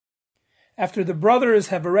After the brothers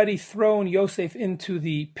have already thrown Yosef into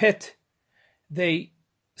the pit, they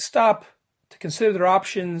stop to consider their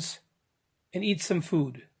options and eat some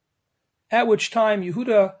food. At which time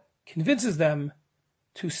Yehuda convinces them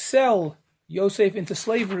to sell Yosef into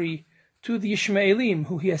slavery to the Ishmaelim,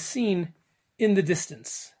 who he has seen in the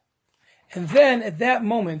distance. And then at that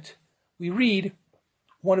moment, we read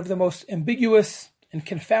one of the most ambiguous and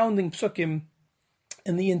confounding psukim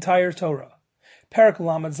in the entire Torah. Perek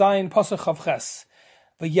Lamed Zayin Pasuk Chav Ches.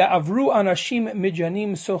 V'ya'avru anashim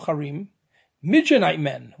midyanim socharim. Midianite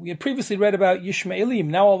men. We had previously read about Yishmaelim.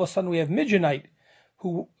 Now all of a sudden we have Midianite,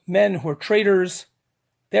 men who are traders.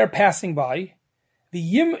 They're passing by.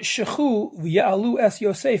 V'yim shechu v'ya'alu es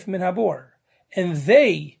Yosef min habor. And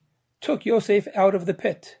they took Yosef out of the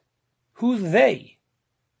pit. Who's they?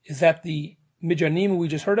 Is that the Midianim we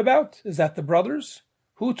just heard about? Is that the brothers?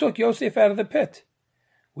 Who took Yosef out of the pit?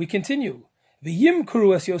 We continue. V'yim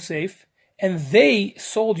kuru es Yosef, and they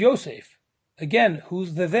sold Yosef. Again,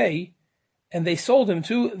 who's the they? And they sold him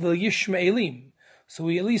to the Yishmaelim. So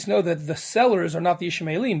we at least know that the sellers are not the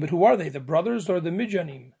Yishmaelim, but who are they? The brothers or the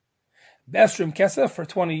Midianim? B'esrim kesef for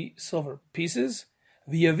 20 silver pieces.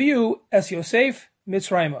 V'yaviu es Yosef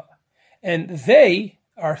Mitzrayma. And they,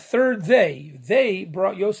 our third they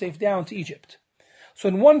brought Yosef down to Egypt. So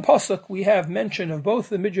in one pasuk we have mention of both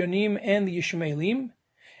the Midianim and the Yishmaelim,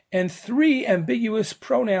 and three ambiguous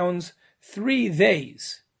pronouns, three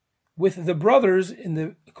theys, with the brothers in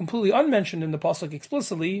the completely unmentioned in the pasuk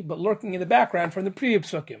explicitly, but lurking in the background from the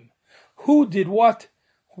previous psukim. Who did what?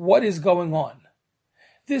 What is going on?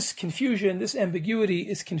 This confusion, this ambiguity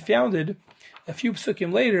is confounded a few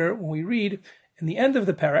psukim later when we read in the end of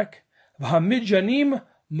the parak, V'hamidjanim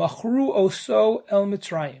machru oso el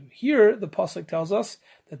Mitzrayim. Here the pasuk tells us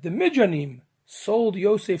that the Midjanim sold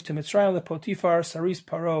Yosef to Mitzrayim, the Potiphar, Saris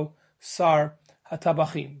Paro, Sar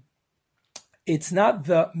Hatabachim. It's not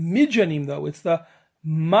the Midjanim though, it's the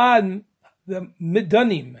Midanim. The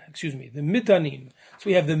Midanim. So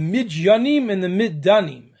we have the Midjanim and the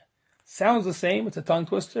Midanim. Sounds the same, it's a tongue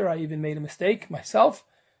twister, I even made a mistake myself,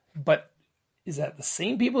 but is that the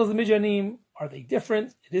same people as the Midjanim? Are they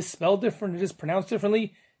different? It is spelled different, it is pronounced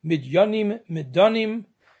differently. Midyanim, Midanim.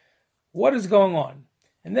 What is going on?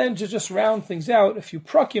 And then to just round things out, a few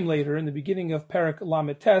prakim later, in the beginning of Perek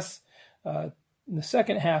Lamed Tes, in the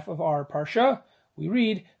second half of our parsha, we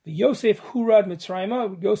read, the Yosef Hurad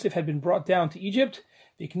Mitzrayma, Yosef had been brought down to Egypt,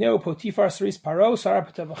 Vikneu Potiphar Saris Paro, Sarah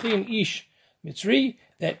Patavachim Ish Mitzri,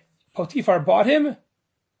 that Potiphar bought him,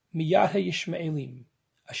 Miyata Yishmaelim,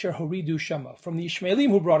 Asher Horidu Shama, from the Yishmaelim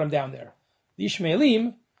who brought him down there. The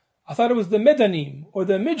Yishmaelim, I thought it was the Medanim or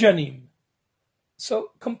the Midjanim.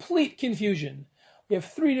 So complete confusion. We have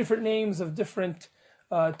three different names of different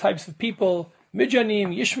types of people: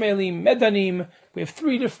 Midjanim, Yishmaelim, Medanim. We have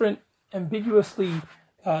three different ambiguously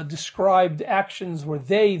described actions where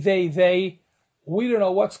they. We don't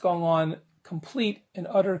know what's going on. Complete and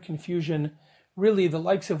utter confusion, really the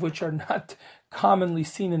likes of which are not commonly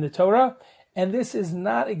seen in the Torah. And this is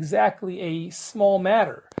not exactly a small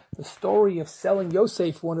matter. The story of selling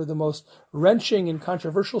Yosef, one of the most wrenching and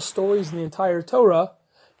controversial stories in the entire Torah,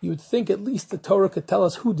 you would think at least the Torah could tell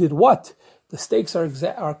us who did what. The stakes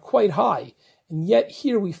are quite high, and yet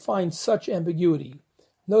here we find such ambiguity.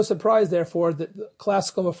 No surprise, therefore, that the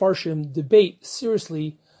classical Mefarshim debate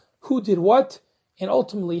seriously who did what, and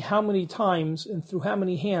ultimately how many times and through how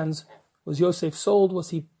many hands was Yosef sold.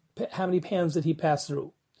 How many hands did he pass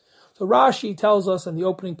through? So Rashi tells us in the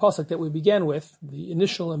opening pasuk that we began with, the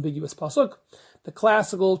initial ambiguous pasuk, the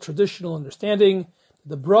classical traditional understanding,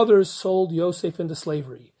 the brothers sold Yosef into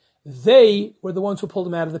slavery. They were the ones who pulled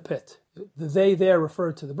him out of the pit. The they there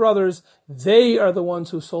referred to the brothers. They are the ones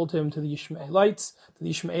who sold him to the Ishmaelites, to the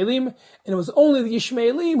Ishmaelim, and it was only the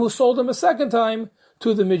Ishmaelim who sold him a second time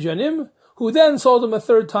to the Midjanim, who then sold him a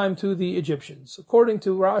third time to the Egyptians. According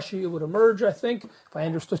to Rashi, it would emerge, I think, if I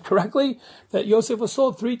understood correctly, that Yosef was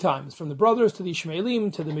sold three times, from the brothers to the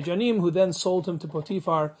Ishmaelim to the Midjanim, who then sold him to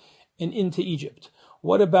Potiphar and into Egypt.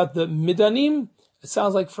 What about the Midanim? It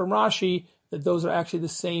sounds like from Rashi that those are actually the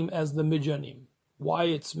same as the Midjanim. Why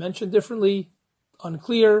it's mentioned differently,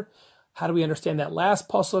 unclear. How do we understand that last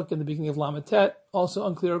pasuk in the beginning of Lamed Tet? Also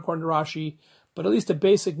unclear according to Rashi. But at least a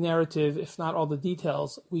basic narrative, if not all the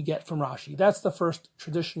details, we get from Rashi. That's the first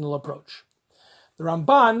traditional approach. The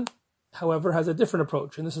Ramban, however, has a different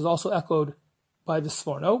approach, and this is also echoed by the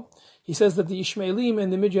Sforno. He says that the Ishmaelim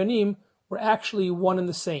and the Midjanim were actually one and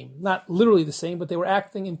the same. Not literally the same, but they were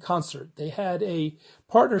acting in concert. They had a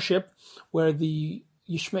partnership where the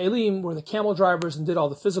Ishmaelim were the camel drivers and did all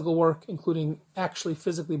the physical work, including actually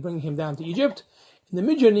physically bringing him down to Egypt. And the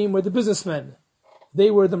Midjanim were the businessmen.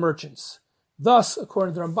 they were the merchants. Thus,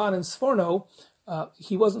 according to Ramban and Sforno,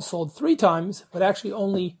 he wasn't sold 3 times, but actually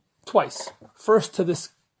only twice. First to this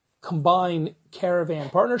combined caravan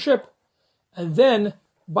partnership, and then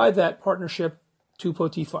by that partnership to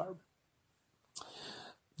Potiphar.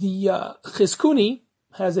 The Chizkuni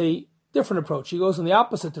has a different approach. He goes in the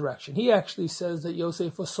opposite direction. He actually says that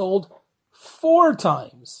Yosef was sold 4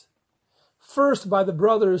 times. First by the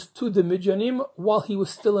brothers to the Midyanim while he was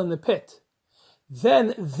still in the pit.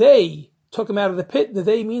 Then they took him out of the pit. The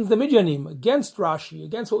they means the Midyanim, against Rashi,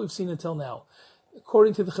 against what we've seen until now.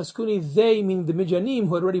 According to the Chizkuni, they mean the Midyanim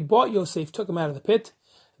who had already bought Yosef, took him out of the pit.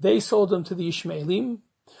 They sold him to the Ishmaelim,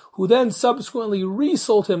 who then subsequently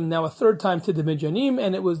resold him now a 3rd time to the Midyanim,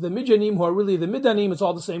 and it was the Midyanim who are really the Midyanim, it's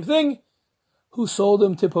all the same thing, who sold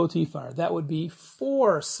him to Potiphar. That would be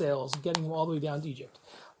 4 sales, getting him all the way down to Egypt.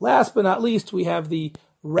 Last but not least, we have the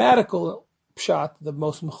radical pshat, the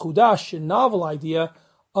most mechudash and novel idea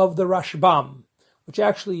of the Rashbam, which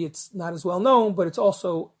actually it's not as well known, but it's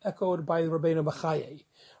also echoed by the Rabbeinu Bachaye.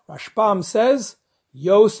 Rashbam says,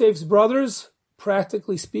 Yosef's brothers,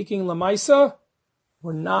 practically speaking, Lamaisa,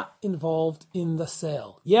 were not involved in the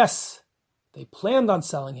sale. Yes, they planned on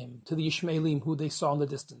selling him to the Ishmaelim who they saw in the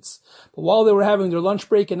distance. But while they were having their lunch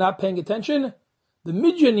break and not paying attention, the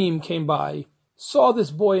Midyanim came by, saw this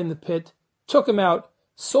boy in the pit, took him out,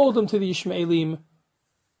 sold him to the Ishmaelim,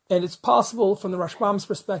 and it's possible from the Rashbam's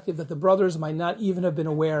perspective that the brothers might not even have been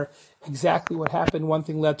aware exactly what happened. One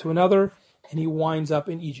thing led to another, and he winds up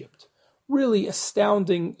in Egypt. Really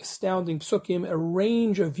astounding psukim, a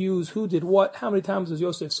range of views, who did what, how many times was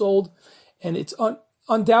Yosef sold, and it's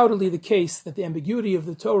undoubtedly the case that the ambiguity of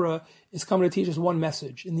the Torah is coming to teach us one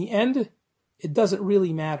message. In the end, it doesn't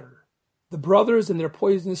really matter. The brothers and their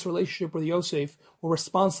poisonous relationship with Yosef were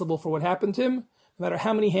responsible for what happened to him, no matter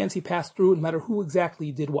how many hands he passed through, no matter who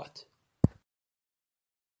exactly did what.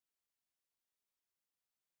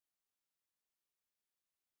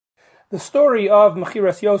 The story of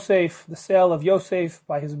Mechiras Yosef, the sale of Yosef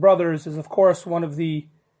by his brothers, is of course one of the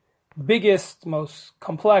biggest, most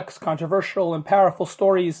complex, controversial, and powerful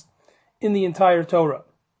stories in the entire Torah.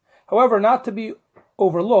 However, not to be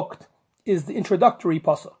overlooked is the introductory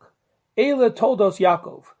pasuk. Eile Toldos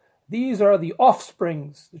Yaakov. These are the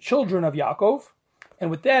offsprings, the children of Yaakov. And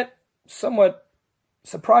with that somewhat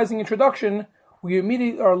surprising introduction, we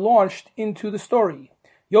immediately are launched into the story.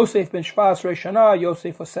 Yosef ben Shvas Reshana,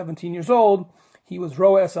 Yosef was 17 years old. He was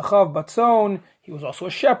Roa Esachav Batzon. He was also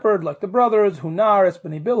a shepherd like the brothers, Hunar,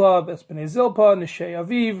 Esbnei Bilhah, Esbnei Zilpah, Neshei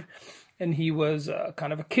Aviv. And he was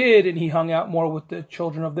kind of a kid, and he hung out more with the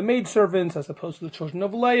children of the maidservants as opposed to the children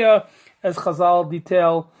of Leah, as Chazal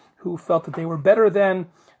detail, who felt that they were better than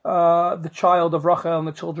the child of Rachel and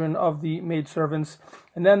the children of the maidservants.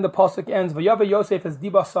 And then the pasuk ends, Vayave Yosef as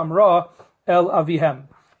Diba Samra El Avihem.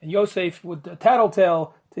 And Yosef would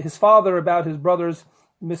tattletale to his father about his brothers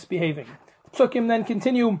misbehaving. Psukim then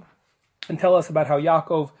continue and tell us about how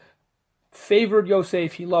Yaakov favored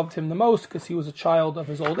Yosef. He loved him the most because he was a child of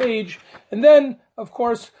his old age. And then, of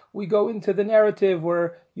course, we go into the narrative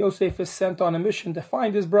where Yosef is sent on a mission to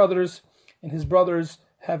find his brothers, and his brothers,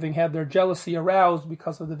 having had their jealousy aroused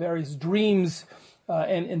because of the various dreams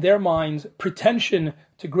and in their minds pretension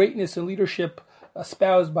to greatness and leadership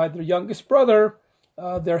espoused by their youngest brother,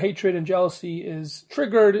 their hatred and jealousy is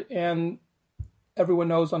triggered, and everyone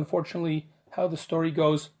knows, unfortunately, how the story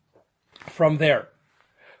goes from there.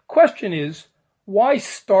 Question is, why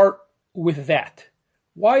start with that?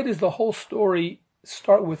 Why does the whole story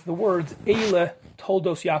start with the words Eile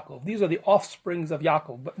Toldos Yaakov? These are the offsprings of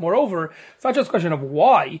Yaakov. But moreover, it's not just a question of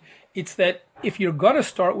why, it's that if you're going to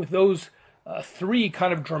start with those 3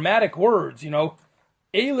 kind of dramatic words, Eile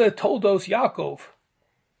Toldos Yaakov,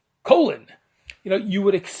 colon, you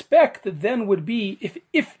would expect that then would be,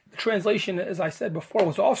 if the translation, as I said before,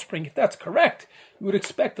 was offspring, if that's correct, you would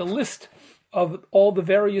expect a list of all the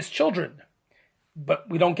various children. But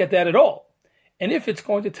we don't get that at all. And if it's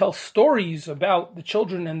going to tell stories about the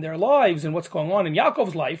children and their lives and what's going on in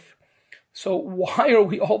Yaakov's life, so why are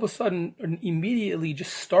we all of a sudden immediately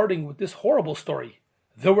just starting with this horrible story?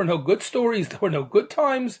 There were no good stories, there were no good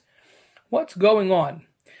times. What's going on?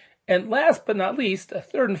 And last but not least, a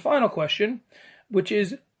third and final question, which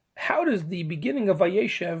is, how does the beginning of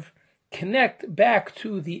Vayeshev connect back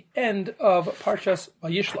to the end of Parshas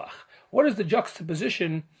Vayishlach? What is the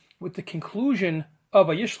juxtaposition with the conclusion of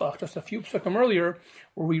Vayishlach, just a few psukim earlier,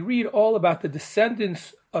 where we read all about the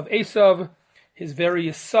descendants of Esav, his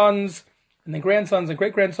various sons, and then grandsons and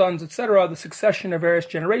great-grandsons, etc., the succession of various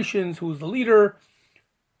generations, who's the leader,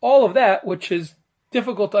 all of that, which is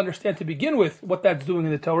difficult to understand to begin with, what that's doing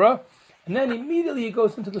in the Torah. And then immediately it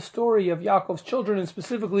goes into the story of Yaakov's children, and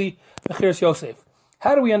specifically Mechiras Yosef.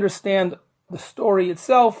 How do we understand the story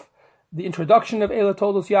itself, the introduction of Eila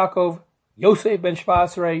Toldos Yaakov, Yosef ben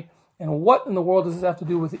Shvasrei, and what in the world does this have to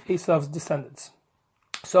do with Esav's descendants?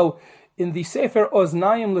 So, in the Sefer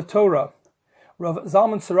Oznayim LeTorah, Rav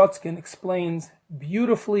Zalman Sorotzkin explains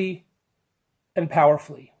beautifully and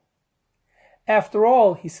powerfully. After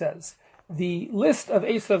all, he says, the list of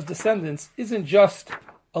Esav's descendants isn't just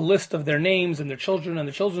a list of their names and their children and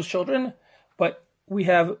their children's children, but we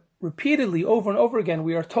have repeatedly, over and over again,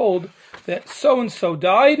 we are told that so-and-so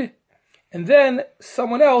died, and then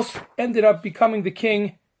someone else ended up becoming the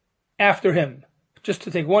king after him. Just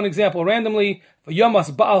to take one example randomly,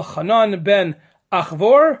 Vayamas Baal Hanan ben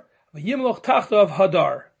Achvor, Vayimloch Tachtav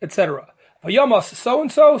Hadar, etc. Vayamas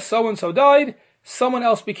so-and-so died, someone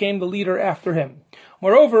else became the leader after him.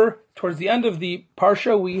 Moreover, towards the end of the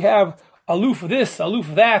Parsha, we have aloof this,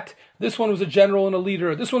 aloof that. This one was a general and a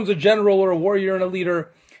leader. This one's a general or a warrior and a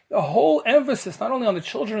leader. A whole emphasis not only on the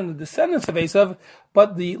children and the descendants of Esav,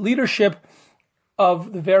 but the leadership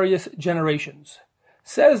of the various generations.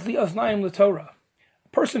 Says the Oznayim LeTorah, a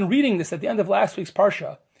person reading this at the end of last week's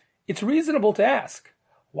Parsha, it's reasonable to ask,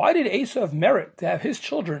 why did Esav merit to have his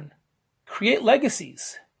children create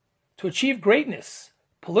legacies, to achieve greatness,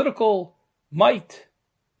 political might,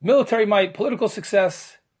 military might, political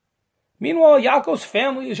success? Meanwhile, Yaakov's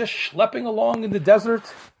family is just schlepping along in the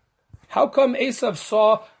desert. How come Esav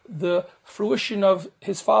saw the fruition of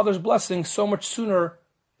his father's blessing so much sooner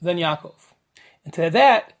than Yaakov? And to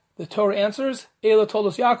that, the Torah answers, Eila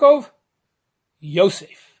Toldos Yaakov,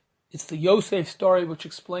 Yosef. It's the Yosef story which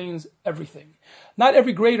explains everything. Not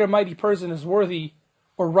every great or mighty person is worthy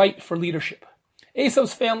or right for leadership.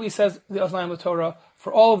 Esav's family, says the Oznayim LeTorah,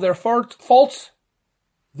 for all of their faults,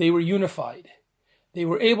 they were unified. They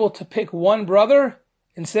were able to pick one brother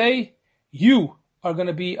and say, you are going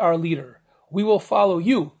to be our leader. We will follow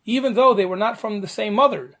you, even though they were not from the same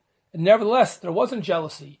mother. And nevertheless, there wasn't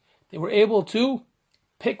jealousy. They were able to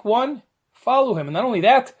pick one, follow him. And not only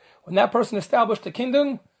that, when that person established a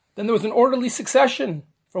kingdom, then there was an orderly succession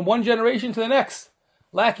from one generation to the next,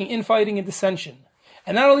 lacking infighting and dissension.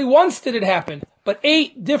 And not only once did it happen, but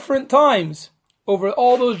 8 different times over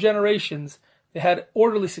all those generations, they had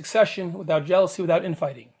orderly succession without jealousy, without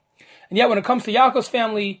infighting. And yet when it comes to Yaakov's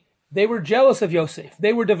family, they were jealous of Yosef.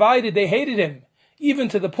 They were divided. They hated him, even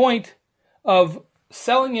to the point of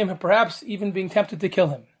selling him and perhaps even being tempted to kill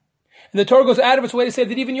him. And the Torah goes out of its way to say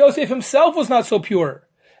that even Yosef himself was not so pure.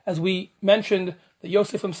 As we mentioned, that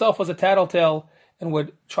Yosef himself was a tattletale and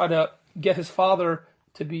would try to get his father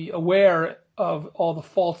to be aware of all the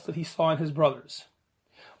faults that he saw in his brothers.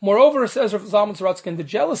 Moreover, says Rav Zalman Sorotzkin, the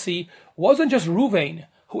jealousy wasn't just Ruvain,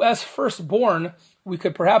 who as firstborn, we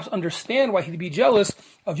could perhaps understand why he'd be jealous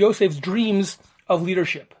of Yosef's dreams of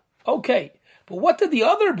leadership. Okay, but what did the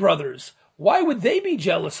other brothers, why would they be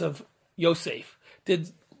jealous of Yosef?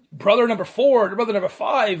 Did brother number 4, brother number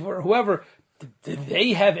 5, or whoever, did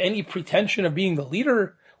they have any pretension of being the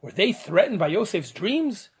leader? Were they threatened by Yosef's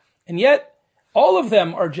dreams? And yet, all of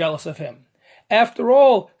them are jealous of him. After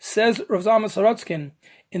all, says Rav Zalman Sorotzkin,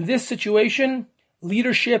 in this situation,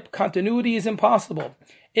 leadership continuity is impossible.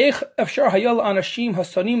 How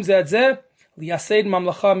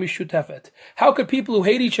could people who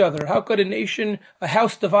hate each other, how could a nation, a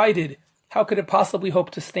house divided, how could it possibly hope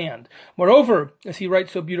to stand? Moreover, as he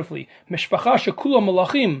writes so beautifully, if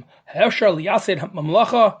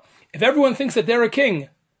everyone thinks that they're a king,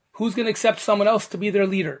 who's going to accept someone else to be their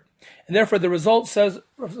leader? And therefore the result, says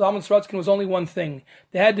Rav Zalman Sorotzkin, was only one thing.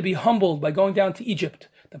 They had to be humbled by going down to Egypt.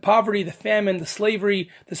 The poverty, the famine, the slavery,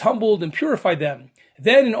 this humbled and purified them.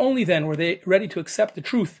 Then and only then were they ready to accept the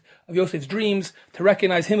truth of Yosef's dreams, to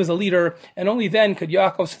recognize him as a leader, and only then could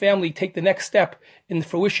Yaakov's family take the next step in the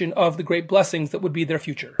fruition of the great blessings that would be their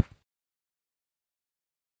future.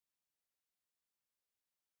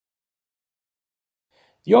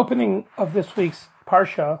 The opening of this week's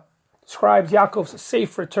Parsha describes Yaakov's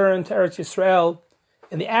safe return to Eretz Yisrael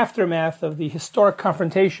in the aftermath of the historic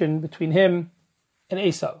confrontation between him and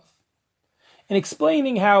Esav. In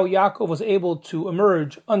explaining how Yaakov was able to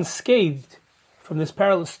emerge unscathed from this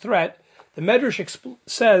perilous threat, the Medrash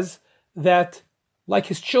says that, like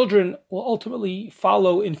his children will ultimately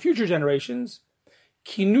follow in future generations,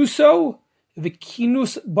 kinuso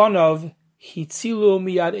v'kinus banov hitzilu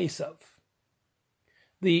miyad Esav.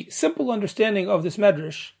 The simple understanding of this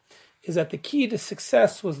Medrash is that the key to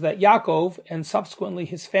success was that Yaakov, and subsequently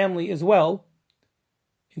his family as well,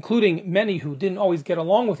 including many who didn't always get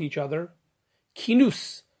along with each other,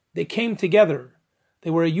 kinus, they came together, they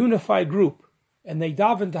were a unified group, and they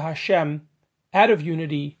davened to Hashem out of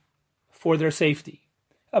unity for their safety.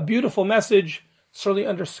 A beautiful message, certainly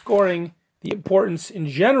underscoring the importance in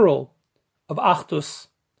general of Achdus,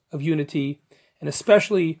 of unity, and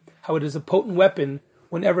especially how it is a potent weapon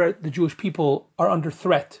whenever the Jewish people are under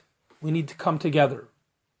threat. We need to come together.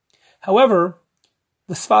 However,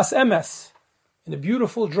 the Sfas Emes, in a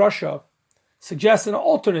beautiful drasha, suggests an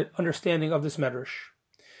alternate understanding of this medrash.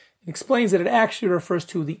 It explains that it actually refers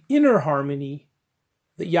to the inner harmony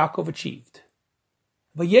that Yaakov achieved.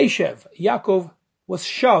 Vayeshev, Yaakov was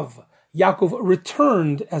shav. Yaakov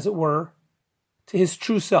returned, as it were, to his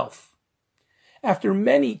true self. After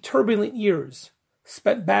many turbulent years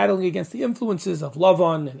spent battling against the influences of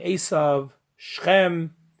Lavan and Esav,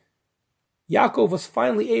 Shechem, Yaakov was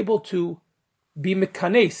finally able to be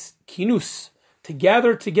mekanes, kinus, to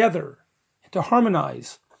gather together, and to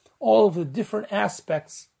harmonize all of the different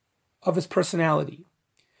aspects of his personality.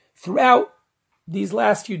 Throughout these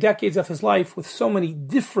last few decades of his life, with so many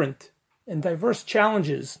different and diverse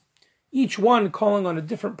challenges, each one calling on a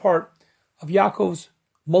different part of Yaakov's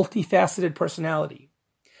multifaceted personality.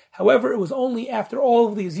 However, it was only after all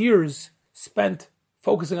of these years spent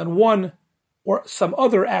focusing on one or some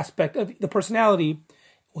other aspect of the personality,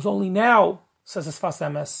 it was only now, says the Sfas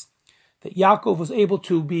Emes, that Yaakov was able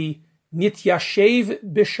to be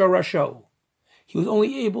nityashev b'shorasho. He was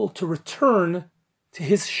only able to return to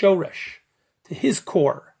his shoresh, to his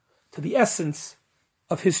core, to the essence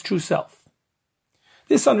of his true self.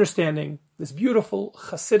 This understanding, this beautiful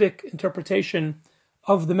Hasidic interpretation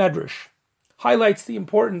of the Medrash, highlights the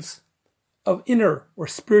importance of inner or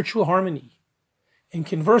spiritual harmony, and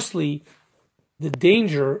conversely, the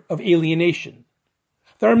danger of alienation.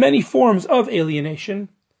 There are many forms of alienation.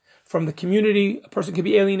 From the community, a person can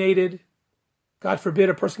be alienated. God forbid,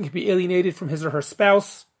 a person can be alienated from his or her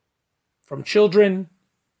spouse, from children.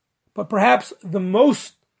 But perhaps the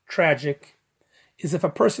most tragic is if a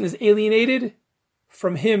person is alienated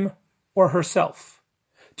from him or herself.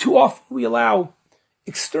 Too often we allow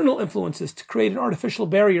external influences to create an artificial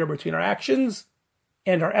barrier between our actions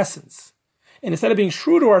and our essence. And instead of being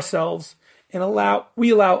true to ourselves, we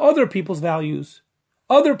allow other people's values,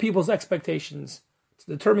 other people's expectations to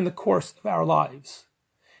determine the course of our lives.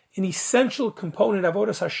 An essential component of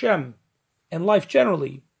Avodas Hashem and life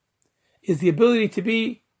generally is the ability to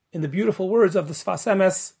be, in the beautiful words of the Sfas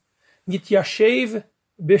Emes, nityashev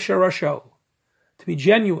b'shorasho, to be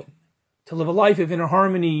genuine, to live a life of inner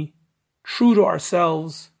harmony, true to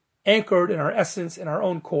ourselves, anchored in our essence, in our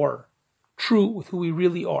own core, true with who we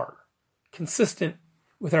really are, consistent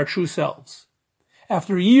with our true selves.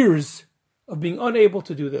 After years of being unable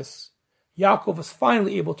to do this, Yaakov was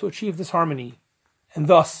finally able to achieve this harmony, and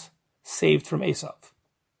thus saved from Esav.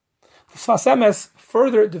 The Sfas Emes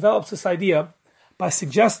further develops this idea by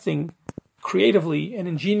suggesting creatively and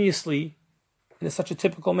ingeniously, in such a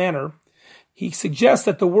typical manner, he suggests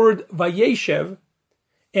that the word Vayeshev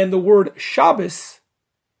and the word Shabbos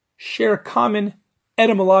share a common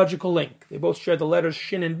etymological link. They both share the letters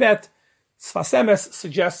Shin and Bet. Sfas Emes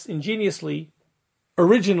suggests ingeniously,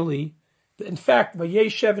 originally, that in fact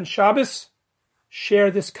Vayeshev and Shabbos share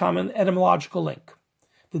this common etymological link.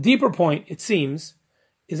 The deeper point, it seems,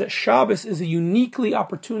 is that Shabbos is a uniquely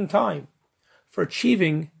opportune time for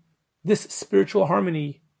achieving this spiritual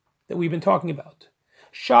harmony that we've been talking about.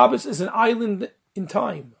 Shabbos is an island in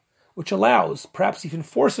time, which allows, perhaps even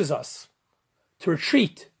forces us, to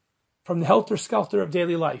retreat from the helter-skelter of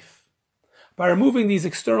daily life. By removing these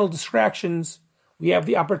external distractions, we have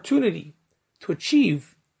the opportunity to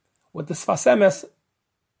achieve what the Sfas Emes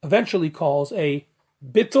eventually calls a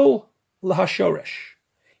bittul lahashoresh,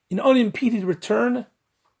 an unimpeded return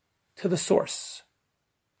to the source,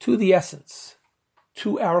 to the essence,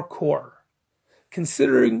 to our core.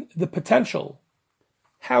 Considering the potential,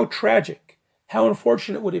 how tragic, how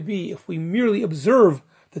unfortunate would it be if we merely observe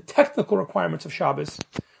the technical requirements of Shabbos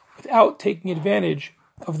without taking advantage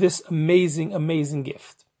of this amazing, amazing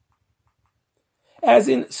gift. As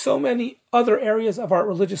in so many other areas of our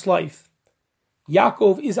religious life,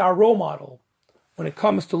 Yaakov is our role model when it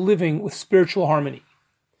comes to living with spiritual harmony.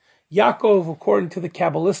 Yaakov, according to the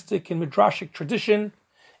Kabbalistic and Midrashic tradition,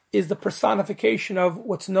 is the personification of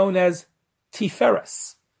what's known as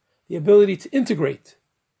Tiferes, the ability to integrate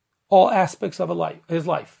all aspects of his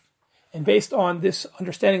life. And based on this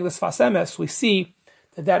understanding of the Sfas Emes, we see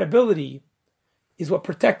that ability is what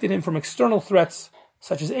protected him from external threats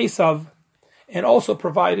such as Esav, and also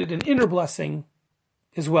provided an inner blessing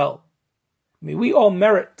as well. May we all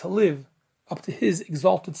merit to live up to his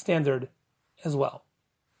exalted standard as well.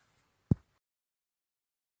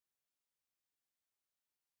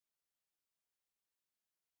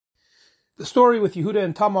 The story with Yehuda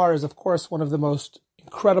and Tamar is, of course, one of the most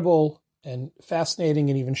incredible and fascinating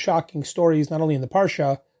and even shocking stories, not only in the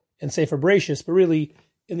Parsha and Sefer Bereshis, but really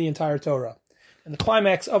in the entire Torah. And the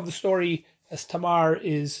climax of the story, as Tamar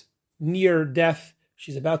is near death,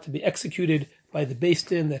 she's about to be executed by the Beis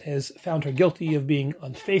Din that has found her guilty of being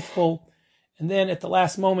unfaithful. And then at the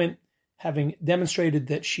last moment, having demonstrated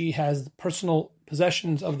that she has the personal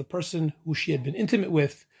possessions of the person who she had been intimate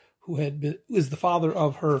with, who is the father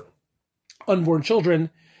of her unborn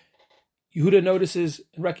children, Yehuda notices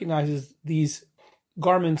and recognizes these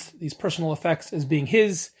garments, these personal effects, as being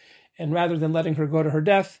his, and rather than letting her go to her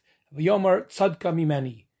death, V'yomar tzadka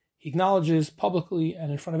mimeni, he acknowledges publicly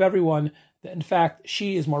and in front of everyone that in fact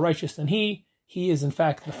she is more righteous than he. He is in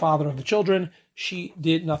fact the father of the children. She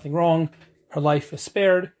did nothing wrong. Her life is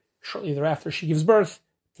spared. Shortly thereafter, she gives birth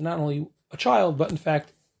to not only a child, but in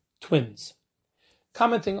fact twins.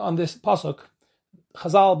 Commenting on this pasuk,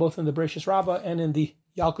 Chazal, both in the Bereshis Rabbah and in the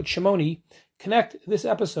Yalkut Shimoni, connect this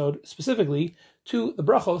episode specifically to the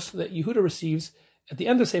brachos that Yehuda receives at the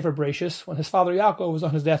end of Sefer Bereshis when his father Yaakov was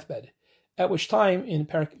on his deathbed. At which time, in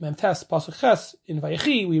Perek Memtes Pasuk Ches in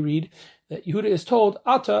Vayechi, we read that Yehuda is told,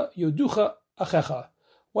 "Ata yoducha achecha."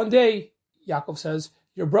 One day, Yaakov says,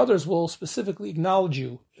 your brothers will specifically acknowledge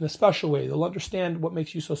you in a special way. They'll understand what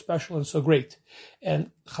makes you so special and so great.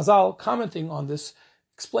 And Chazal, commenting on this,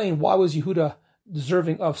 explain why was Yehuda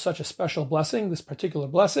deserving of such a special blessing, this particular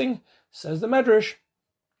blessing. Says the Medrash,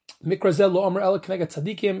 Mikra zel lo omer el k'neged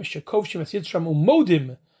tzadikim shekovshim es yitzram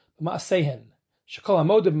umodim b'ma'asehen shekol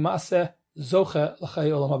hamodim b'ma'aseh zoche l'chai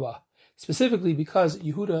olam haba. Specifically because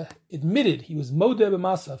Yehuda admitted, he was modeh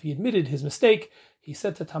b'masav, he admitted his mistake. He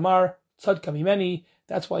said to Tamar, tzadka mimeni.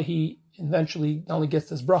 That's why he eventually not only gets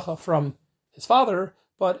this bracha from his father,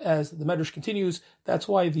 but as the Medrash continues, that's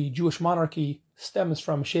why the Jewish monarchy stems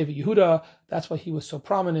from Shevet Yehuda. That's why he was so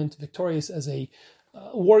prominent, victorious as a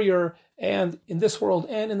warrior. And in this world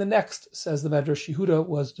and in the next, says the Medrash, Yehuda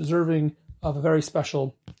was deserving of a very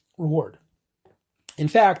special reward. In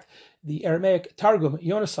fact, the Aramaic Targum,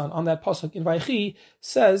 Yonasan, on that pasuk in Vayechi,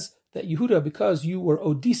 says that Yehuda, because you were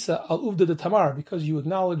Odisa al Uvda de Tamar, because you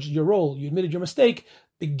acknowledged your role, you admitted your mistake,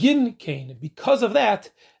 begin Cain. Because of that,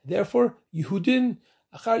 therefore, Yehudin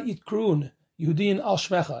achar yitkruun, Yehudin al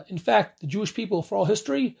Shmecha. In fact, the Jewish people for all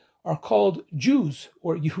history are called Jews,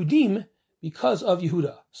 or Yehudim, because of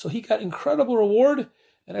Yehuda. So he got incredible reward,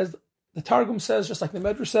 and as the Targum says, just like the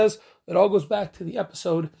Medrash says, it all goes back to the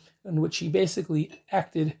episode in which he basically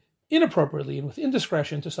acted inappropriately and with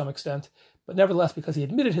indiscretion to some extent, but nevertheless, because he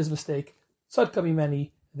admitted his mistake, tzadka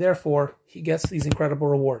mimeni, therefore he gets these incredible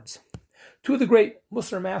rewards. Two of the great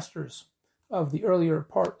Musar masters of the earlier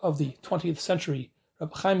part of the 20th century,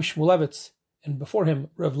 Reb Chaim Shmulevitz, and before him,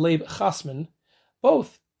 Reb Leib Chasman,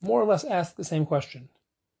 both more or less asked the same question.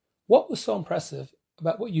 What was so impressive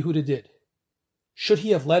about what Yehuda did? Should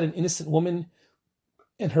he have let an innocent woman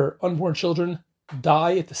and her unborn children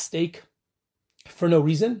die at the stake for no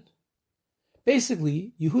reason?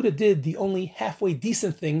 Basically, Yehuda did the only halfway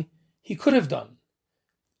decent thing he could have done.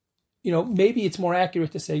 Maybe it's more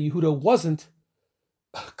accurate to say Yehuda wasn't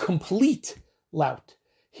a complete lout.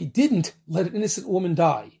 He didn't let an innocent woman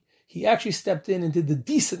die. He actually stepped in and did the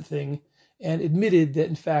decent thing and admitted that,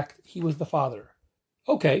 in fact, he was the father.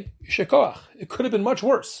 Okay, shekoach. It could have been much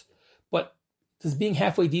worse. But does being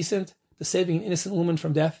halfway decent, does saving an innocent woman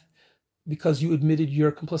from death because you admitted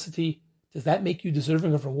your complicity, does that make you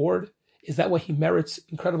deserving of reward? Is that why he merits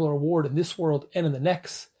incredible reward in this world and in the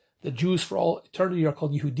next? The Jews for all eternity are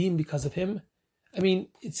called Yehudim because of him. I mean,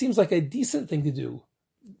 it seems like a decent thing to do.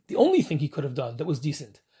 The only thing he could have done that was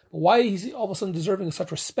decent. But why is he all of a sudden deserving of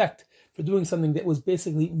such respect for doing something that was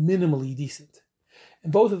basically minimally decent?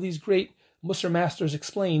 And both of these great Musar masters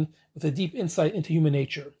explain with a deep insight into human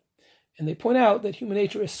nature. And they point out that human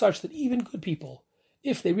nature is such that even good people,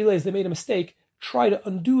 if they realize they made a mistake, try to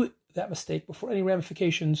undo that mistake before any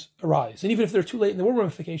ramifications arise. And even if they're too late and there were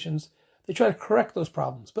ramifications, they try to correct those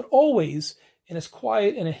problems, but always in as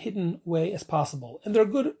quiet and a hidden way as possible. And there are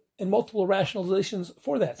good and multiple rationalizations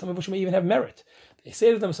for that, some of which may even have merit. They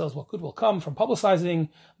say to themselves, what good will come from publicizing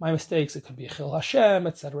my mistakes? It could be a Chil Hashem,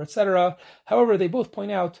 etc., etc. However, they both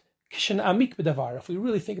point out, if we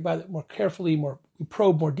really think about it more carefully, we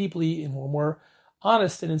probe more deeply, and we're more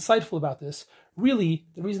honest and insightful about this, really,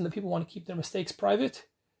 the reason that people want to keep their mistakes private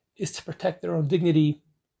is to protect their own dignity,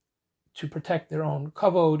 to protect their own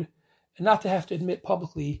kavod, and not to have to admit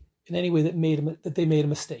publicly in any way that they made a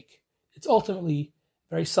mistake. It's ultimately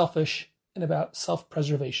very selfish and about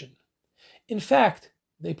self-preservation. In fact,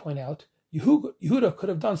 they point out, Yehuda could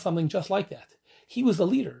have done something just like that. He was the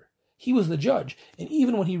leader. He was the judge. And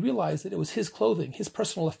even when he realized that it was his clothing, his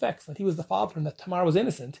personal effects, that he was the father and that Tamar was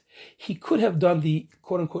innocent, he could have done the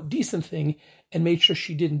quote-unquote decent thing and made sure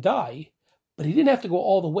she didn't die, but he didn't have to go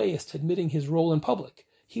all the way as to admitting his role in public.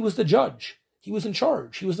 He was the judge. He was in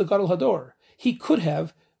charge. He was the Gadol Hador. He could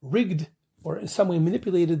have rigged or in some way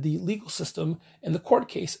manipulated the legal system and the court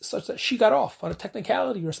case such that she got off on a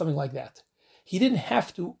technicality or something like that. He didn't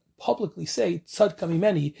have to publicly say Tzadka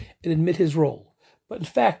Mimeni and admit his role. But in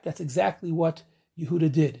fact, that's exactly what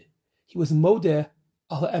Yehuda did. He was Modeh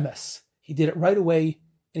al Emes. He did it right away,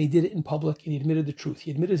 and he did it in public, and he admitted the truth.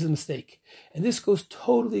 He admitted his mistake. And this goes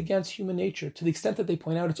totally against human nature, to the extent that they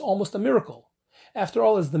point out it's almost a miracle. After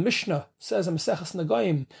all, as the Mishnah says in Maseches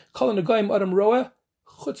Nagayim, Kol Nagayim Adam Roeh,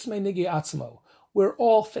 Chutz Me Nigei Atzmo. We're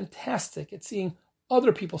all fantastic at seeing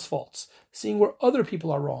other people's faults, seeing where other people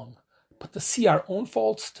are wrong. But to see our own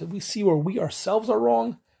faults, to see where we ourselves are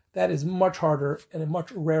wrong, that is much harder and a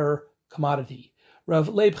much rarer commodity. Rav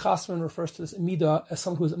Leib Chasman refers to this midah as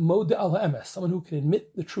someone who is modeh al ha'emes, someone who can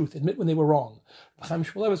admit the truth, admit when they were wrong. Chaim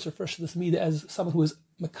Shmulevitz refers to this midah as someone who is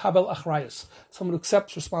makabel achrayus, someone who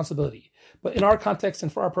accepts responsibility. But in our context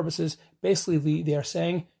and for our purposes, basically they are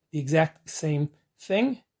saying the exact same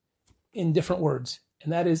thing in different words.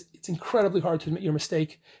 And that is, it's incredibly hard to admit your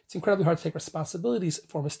mistake. It's incredibly hard to take responsibilities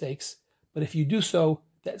for mistakes. But if you do so,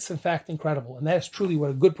 that's in fact incredible. And that is truly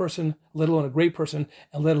what a good person, let alone a great person,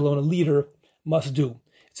 and let alone a leader must do.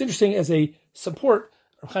 It's interesting, as a support,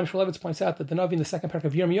 Rav Chaim Shmulevitz points out that the Navi in the second parak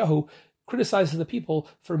of Yirmiyahu criticizes the people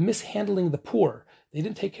for mishandling the poor. They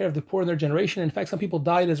didn't take care of the poor in their generation. In fact, some people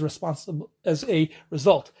died as a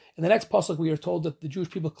result. In the next pasuk, we are told that the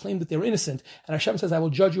Jewish people claimed that they were innocent. And Hashem says, I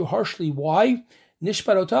will judge you harshly. Why?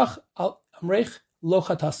 Nishparotach al amrech lo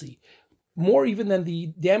chatasi. More even than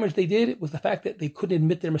the damage they did was the fact that they couldn't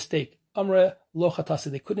admit their mistake. Amre lo chatasi.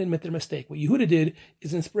 They couldn't admit their mistake. What Yehuda did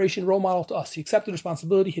is an inspiration, role model to us. He accepted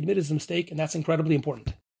responsibility, he admitted his mistake, and that's incredibly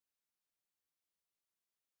important.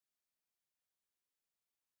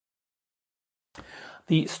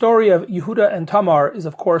 The story of Yehuda and Tamar is,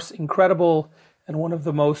 of course, incredible and one of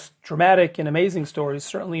the most dramatic and amazing stories,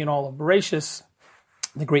 certainly in all of Bereshis.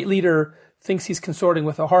 The great leader thinks he's consorting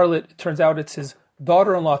with a harlot. It turns out it's his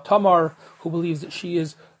daughter-in-law Tamar, who believes that she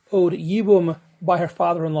is owed yibum by her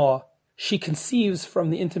father-in-law. She conceives from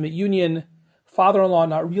the intimate union. Father-in-law,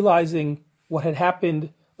 not realizing what had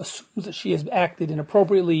happened, assumes that she has acted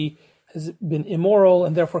inappropriately, has been immoral,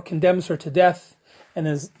 and therefore condemns her to death. And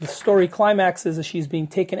as the story climaxes, as she's being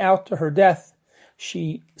taken out to her death,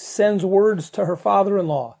 she sends words to her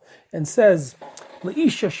father-in-law and says,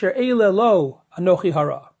 L'isha she'ele lo anochi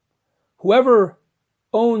hara. Whoever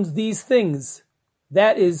owns these things,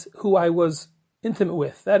 that is who I was intimate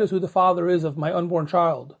with. That is who the father is of my unborn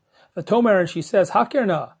child. V'tomer, and she says,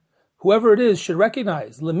 Hakerna, whoever it is should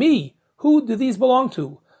recognize. Lemi, who do these belong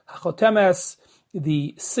to? Hachotemes,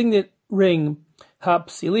 the signet ring,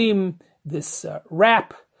 hapsilim, this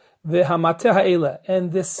wrap, v'hamateh ha'ela,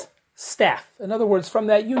 and this staff. In other words, from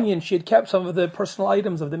that union, she had kept some of the personal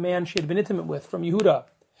items of the man she had been intimate with from Yehuda.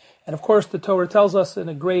 And of course, the Torah tells us in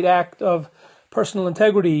a great act of personal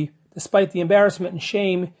integrity, despite the embarrassment and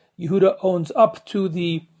shame, Yehuda owns up to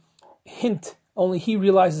the hint. Only he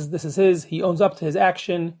realizes this is his. He owns up to his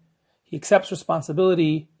action. He accepts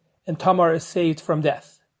responsibility, and Tamar is saved from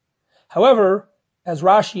death. However, as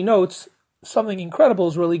Rashi notes, something incredible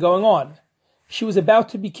is really going on. She was about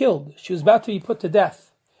to be killed. She was about to be put to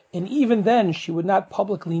death. And even then, she would not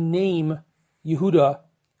publicly name Yehuda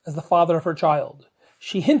as the father of her child.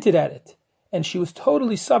 She hinted at it, and she was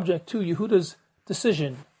totally subject to Yehuda's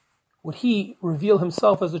decision. Would he reveal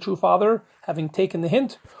himself as the true father, having taken the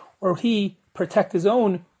hint, or would he protect his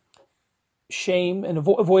own shame and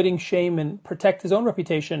avoiding shame and protect his own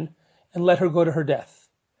reputation and let her go to her death?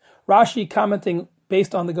 Rashi, commenting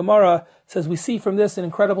based on the Gemara, says we see from this an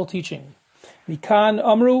incredible teaching. Mikan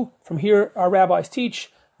Amru, from here our rabbis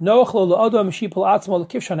teach, From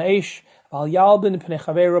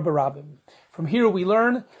here we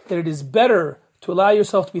learn that it is better to allow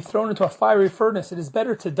yourself to be thrown into a fiery furnace. It is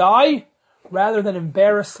better to die rather than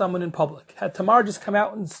embarrass someone in public. Had Tamar just come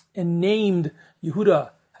out and named Yehuda,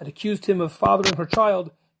 had accused him of fathering her child,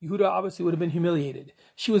 Yehuda obviously would have been humiliated.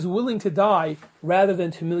 She was willing to die rather than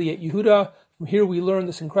to humiliate Yehuda. From here we learn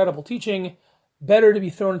this incredible teaching. Better to be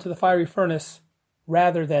thrown into the fiery furnace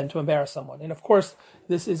rather than to embarrass someone. And of course,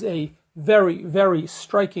 this is a very, very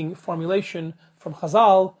striking formulation from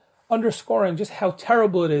Chazal, underscoring just how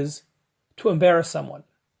terrible it is to embarrass someone.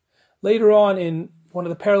 Later on, in one of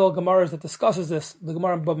the parallel Gemaras that discusses this, the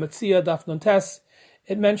Gemara Bava Metzia, Daf Nun Tes,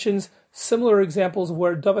 it mentions similar examples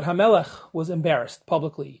where David HaMelech was embarrassed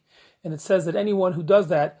publicly. And it says that anyone who does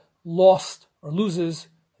that, lost or loses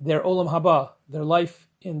their olam haba, their life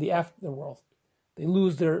in the afterworld. They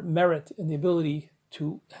lose their merit in the ability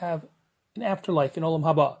to have an afterlife in olam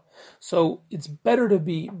haba. So it's better to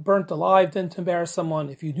be burnt alive than to embarrass someone.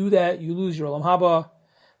 If you do that, you lose your olam haba.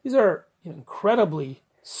 These are incredibly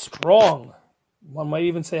strong, one might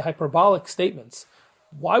even say hyperbolic statements.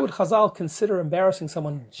 Why would Chazal consider embarrassing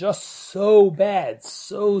someone just so bad,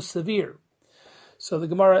 so severe? So the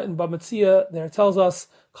Gemara in Bava Metzia there tells us,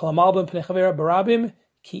 "Kalamalbim pnei chavera barabim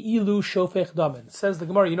ki ilu shofech damin." Says the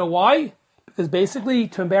Gemara, you know why? Because basically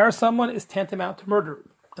to embarrass someone is tantamount to murder.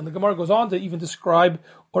 And the Gemara goes on to even describe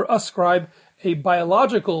or ascribe a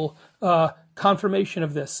biological confirmation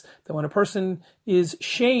of this, that when a person is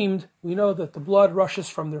shamed, we know that the blood rushes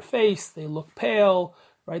from their face, they look pale,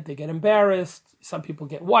 right? They get embarrassed. Some people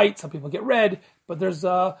get white, some people get red, but there's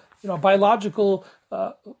a biological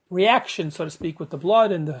reaction, so to speak, with the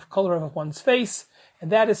blood and the color of one's face,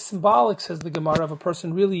 and that is symbolic, says the Gemara, of a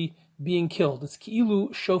person really being killed. It's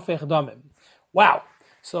ki'ilu shofech damim. Wow.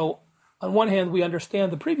 So on one hand, we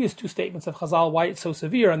understand the previous two statements of Chazal, why it's so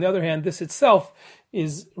severe. On the other hand, this itself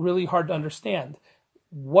is really hard to understand.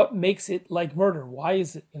 What makes it like murder? Why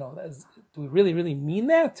is it, do we really, really mean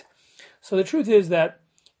that? So the truth is that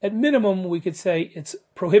at minimum, we could say it's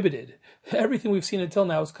prohibited. Everything we've seen until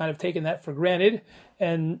now has kind of taken that for granted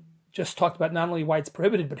and just talked about not only why it's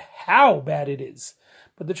prohibited, but how bad it is.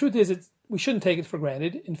 But the truth is, we shouldn't take it for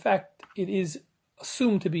granted. In fact, it is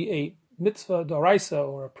assumed to be a mitzvah d'oraisa,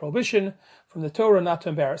 or a prohibition from the Torah not to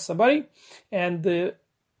embarrass somebody. And the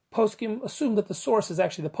poskim assume that the source is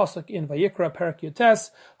actually the pasuk in Vayikra, Perek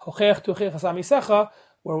Yotes, Hochech tuchech asamisecha,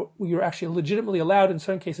 where you're actually legitimately allowed in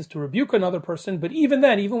certain cases to rebuke another person. But even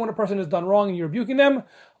then, even when a person has done wrong and you're rebuking them,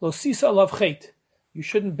 lo sisa alav chet, you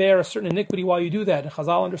shouldn't bear a certain iniquity while you do that. And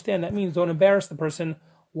Chazal understand that means don't embarrass the person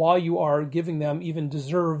while you are giving them even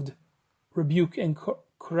deserved rebuke and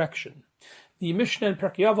correction. The Mishnah in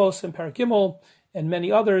Perkei Avos and Perek Gimel and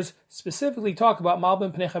many others specifically talk about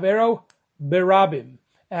Malbim Pnei Chavero berabim,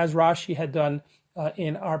 as Rashi had done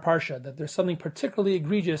in our Parsha, that there's something particularly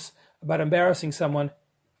egregious about embarrassing someone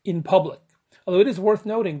in public. Although it is worth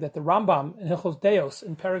noting that the Rambam in Hilchos Deos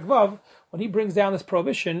in Perek Vav, when he brings down this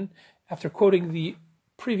prohibition, after quoting the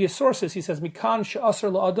previous sources, he says, Mikan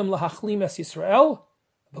she'asar la'adam lahachlim es Yisrael,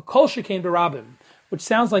 v'kol shekein berabim, which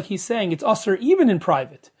sounds like he's saying it's asr even in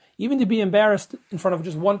private. Even to be embarrassed in front of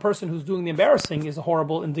just one person who's doing the embarrassing is a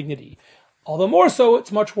horrible indignity. Although more so,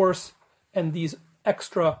 it's much worse. And these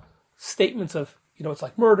extra statements of, it's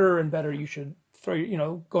like murder and better you should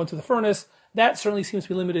go into the furnace, that certainly seems to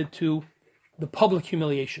be limited to the public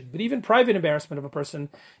humiliation. But even private embarrassment of a person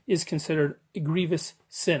is considered a grievous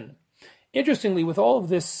sin. Interestingly, with all of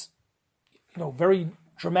this, very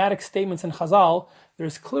dramatic statements in Chazal,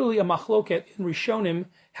 there's clearly a machloket in Rishonim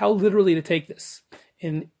how literally to take this.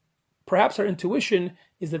 Perhaps our intuition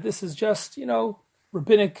is that this is just,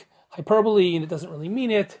 rabbinic hyperbole and it doesn't really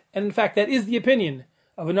mean it. And in fact, that is the opinion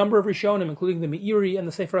of a number of Rishonim, including the Meiri and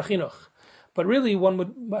the Sefer HaChinuch. But really, one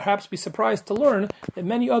would perhaps be surprised to learn that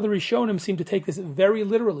many other Rishonim seem to take this very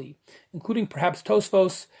literally, including perhaps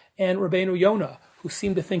Tosfos and Rabbeinu Yonah, who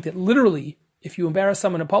seem to think that literally, if you embarrass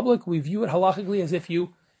someone in public, we view it halachically as if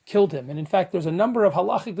you killed him. And in fact, there's a number of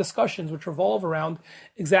halachic discussions which revolve around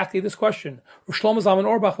exactly this question. Rosh Shlomo Zalman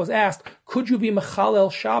Auerbach was asked, could you be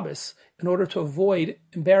Mechalel Shabbos in order to avoid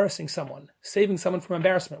embarrassing someone, saving someone from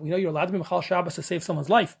embarrassment? We know you're allowed to be Mechalel Shabbos to save someone's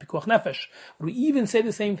life, Pikuach Nefesh. Would we even say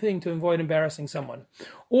the same thing to avoid embarrassing someone?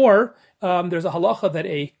 Or there's a halacha that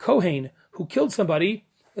a Kohen who killed somebody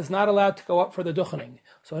is not allowed to go up for the duchening.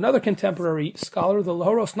 So another contemporary scholar, the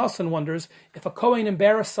Lahoros Nassan, wonders if a Kohen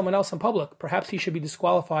embarrassed someone else in public, perhaps he should be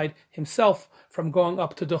disqualified himself from going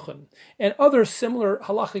up to duchen. And other similar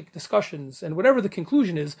halachic discussions, and whatever the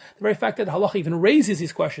conclusion is, the very fact that the halacha even raises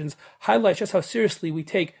these questions highlights just how seriously we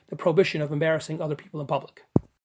take the prohibition of embarrassing other people in public.